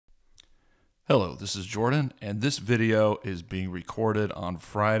Hello, this is Jordan, and this video is being recorded on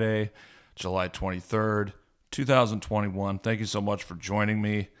Friday, July 23rd, 2021. Thank you so much for joining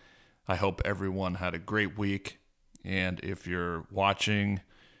me. I hope everyone had a great week, and if you're watching,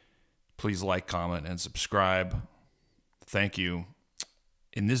 please like, comment, and subscribe. Thank you.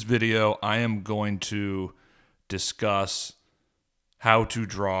 In this video, I am going to discuss how to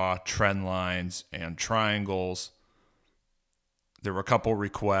draw trend lines and triangles. There were a couple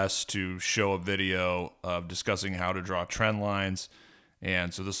requests to show a video of discussing how to draw trend lines,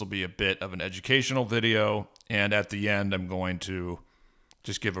 and so this will be a bit of an educational video, and at the end I'm going to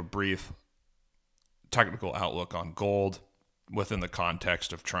just give a brief technical outlook on gold within the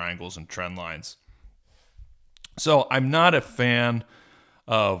context of triangles and trend lines. So I'm not a fan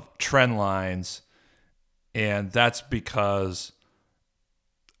of trend lines, and that's because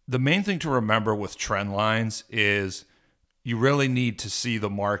the main thing to remember with trend lines is you really need to see the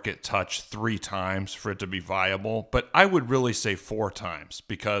market touch 3 times for it to be viable. But I would really say 4 times,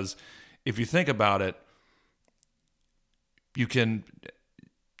 because if you think about it, you can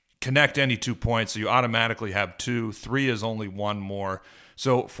connect any 2 points, so you automatically have 2. 3 is only 1 more.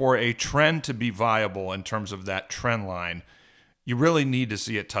 So for a trend to be viable in terms of that trend line, you really need to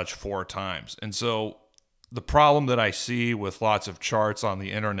see it touch 4 times. And so the problem that I see with lots of charts on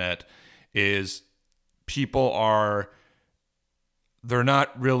the internet is they're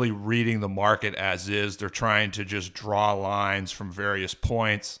not really reading the market as is. They're trying to just draw lines from various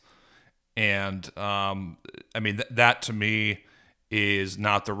points. And I mean, that to me is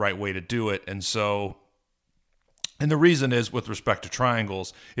not the right way to do it. And the reason is, with respect to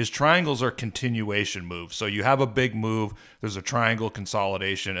triangles, is triangles are continuation moves. So you have a big move, there's a triangle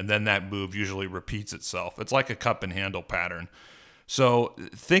consolidation, and then that move usually repeats itself. It's like a cup and handle pattern. So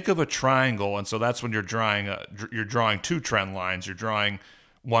think of a triangle, and so that's when you're drawing 2 trend lines. You're drawing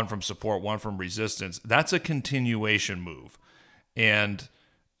one from support, one from resistance. That's a continuation move, and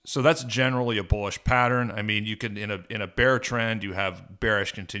so that's generally a bullish pattern. I mean, you can in a bear trend, you have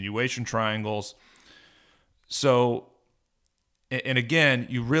bearish continuation triangles. So, and again,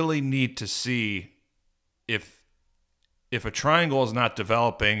 you really need to see if a triangle is not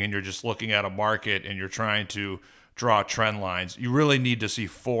developing, and you're just looking at a market and you're trying to draw trend lines, you really need to see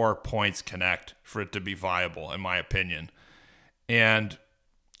 4 points connect for it to be viable, in my opinion. And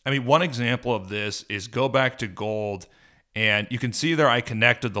I mean, one example of this is go back to gold, and you can see there I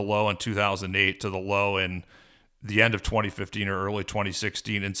connected the low in 2008 to the low in the end of 2015 or early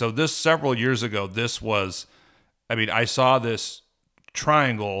 2016. And so this, several years ago, this was, I mean, I saw this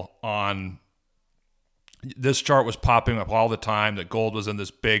triangle on, this chart was popping up all the time, that gold was in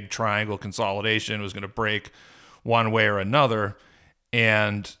this big triangle consolidation, was going to break one way or another,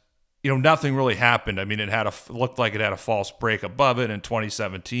 and nothing really happened. I mean, it looked like it had a false break above it in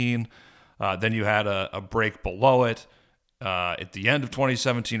 2017. Then you had a break below it at the end of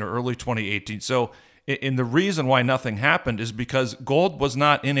 2017 or early 2018. So, and the reason why nothing happened is because gold was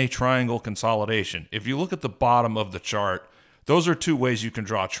not in a triangle consolidation. If you look at the bottom of the chart, those are 2 ways you can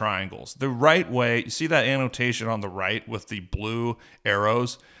draw triangles. The right way, you see that annotation on the right with the blue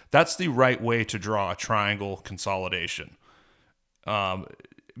arrows? That's the right way to draw a triangle consolidation.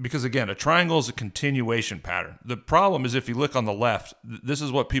 Because again, a triangle is a continuation pattern. The problem is, if you look on the left, this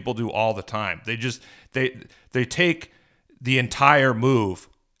is what people do all the time. They take the entire move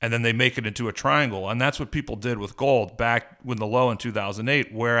and then they make it into a triangle. And that's what people did with gold back when the low in 2008.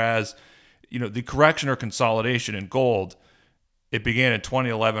 Whereas, the correction or consolidation in gold, it began in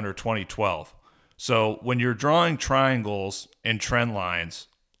 2011 or 2012. So when you're drawing triangles and trend lines,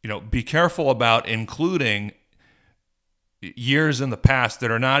 be careful about including years in the past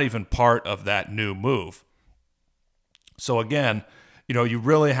that are not even part of that new move. So again, you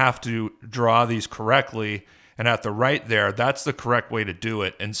really have to draw these correctly, and at the right there, that's the correct way to do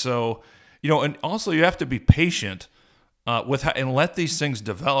it. And so, and also you have to be patient and let these things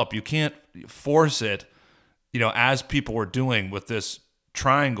develop. You can't force it, as people were doing with this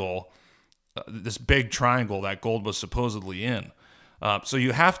triangle, this big triangle that gold was supposedly in. So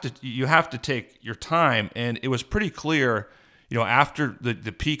you have to take your time, and it was pretty clear, after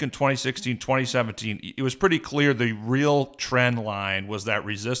the peak in 2016, 2017, it was pretty clear the real trend line was that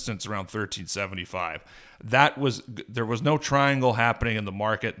resistance around 1375. There was no triangle happening in the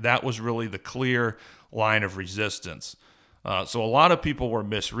market. That was really the clear line of resistance. So a lot of people were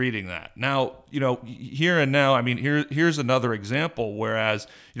misreading that. Now, here and now, I mean, here's another example. Whereas,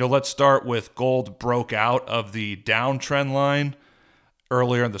 let's start with gold broke out of the downtrend line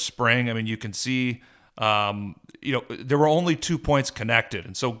earlier in the spring. I mean, you can see, there were only 2 points connected.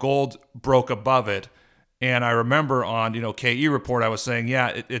 And so gold broke above it. And I remember on, KE report, I was saying,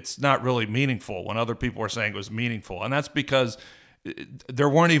 yeah, it's not really meaningful when other people were saying it was meaningful. And that's because there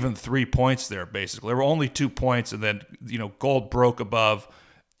weren't even 3 points there, basically. There were only 2 points, and then, gold broke above,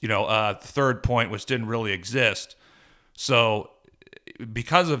 third point, which didn't really exist. So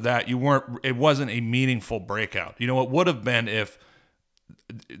because of that, it wasn't a meaningful breakout. It would have been if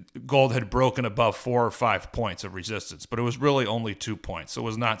gold had broken above 4 or 5 points of resistance, but it was really only 2 points. So it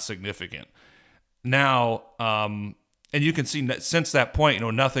was not significant. Now, and you can see since that point,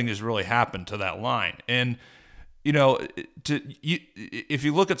 nothing has really happened to that line. And, if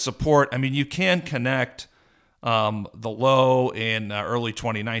you look at support, I mean, you can connect the low in early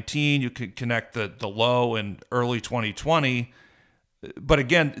 2019. You could connect the low in early 2020. But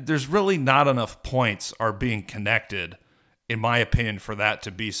again, there's really not enough points are being connected, in my opinion, for that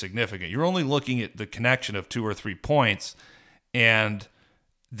to be significant. You're only looking at the connection of 2 or 3 points, and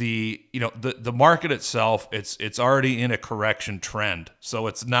the market itself, it's already in a correction trend. So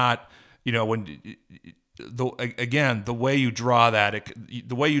it's not, the way you draw that,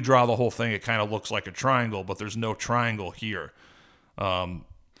 the way you draw the whole thing, it kind of looks like a triangle, but there's no triangle here. This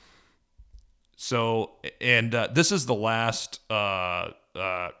is the last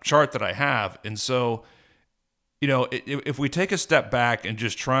chart that I have. And so, if we take a step back and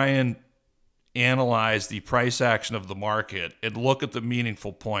just try and analyze the price action of the market and look at the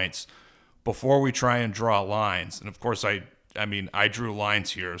meaningful points before we try and draw lines. And of course, I drew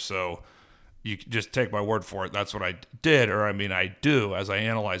lines here, so you can just take my word for it. That's what I did, or I do as I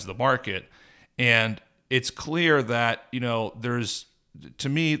analyze the market. And it's clear that, there's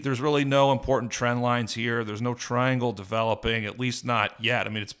really no important trend lines here. There's no triangle developing, at least not yet. I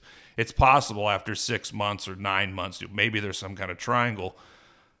mean, it's possible after 6 months or 9 months, maybe there's some kind of triangle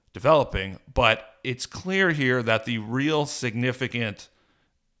developing, but it's clear here that the real significant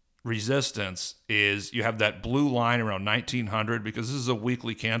resistance is you have that blue line around 1900, because this is a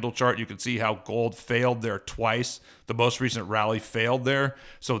weekly candle chart. You can see how gold failed there twice. The most recent rally failed there.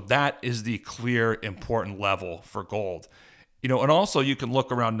 So that is the clear important level for gold. And also you can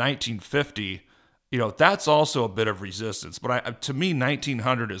look around 1950, that's also a bit of resistance. But to me,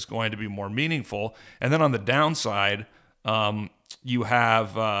 1900 is going to be more meaningful. And then on the downside, you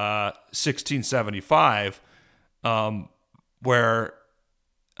have 1675, where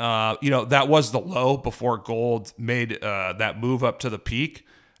that was the low before gold made that move up to the peak,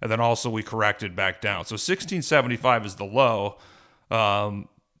 and then also we corrected back down. So 1675 is the low, and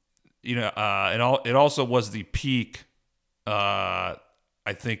it also was the peak, I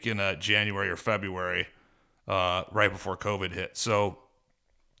think in January or February, right before COVID hit. So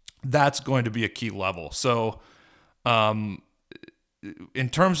that's going to be a key level. So in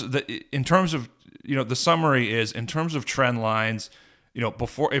terms of the summary is, in terms of trend lines,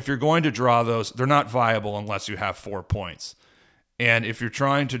 if you're going to draw those, they're not viable unless you have 4 points. And if you're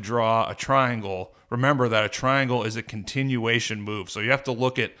trying to draw a triangle, remember that a triangle is a continuation move. So you have to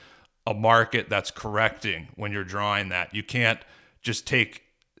look at a market that's correcting when you're drawing that. You can't just take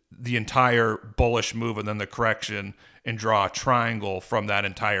the entire bullish move and then the correction and draw a triangle from that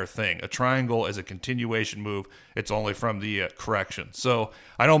entire thing. A triangle is a continuation move. It's only from the correction. So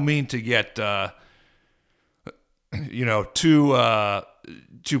I don't mean to get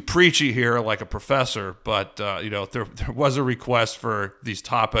too preachy here like a professor, but there was a request for these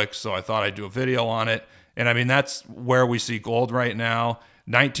topics, so I thought I'd do a video on it. And that's where we see gold right now.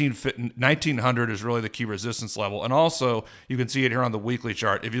 1900 is really the key resistance level. And also, you can see it here on the weekly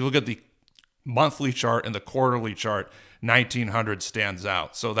chart. If you look at the monthly chart and the quarterly chart, 1900 stands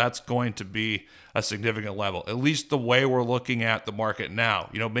out. So that's going to be a significant level, at least the way we're looking at the market now.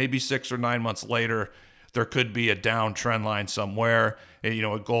 Maybe 6 or 9 months later, there could be a down trend line somewhere. And,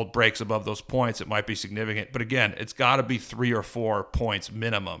 if gold breaks above those points, it might be significant. But again, it's got to be 3 or 4 points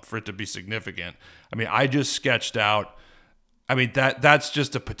minimum for it to be significant. I just sketched out. That's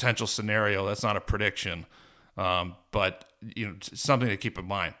just a potential scenario. That's not a prediction. But something to keep in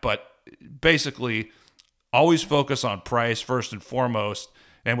mind. But basically, always focus on price first and foremost.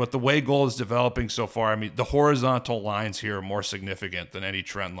 And with the way gold is developing so far, the horizontal lines here are more significant than any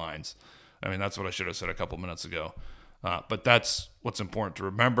trend lines. That's what I should have said a couple minutes ago. But that's what's important to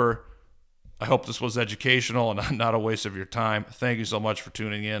remember. I hope this was educational and not a waste of your time. Thank you so much for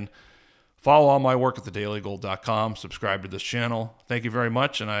tuning in. Follow all my work at TheDailyGold.com. Subscribe to this channel. Thank you very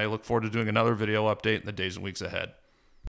much, and I look forward to doing another video update in the days and weeks ahead.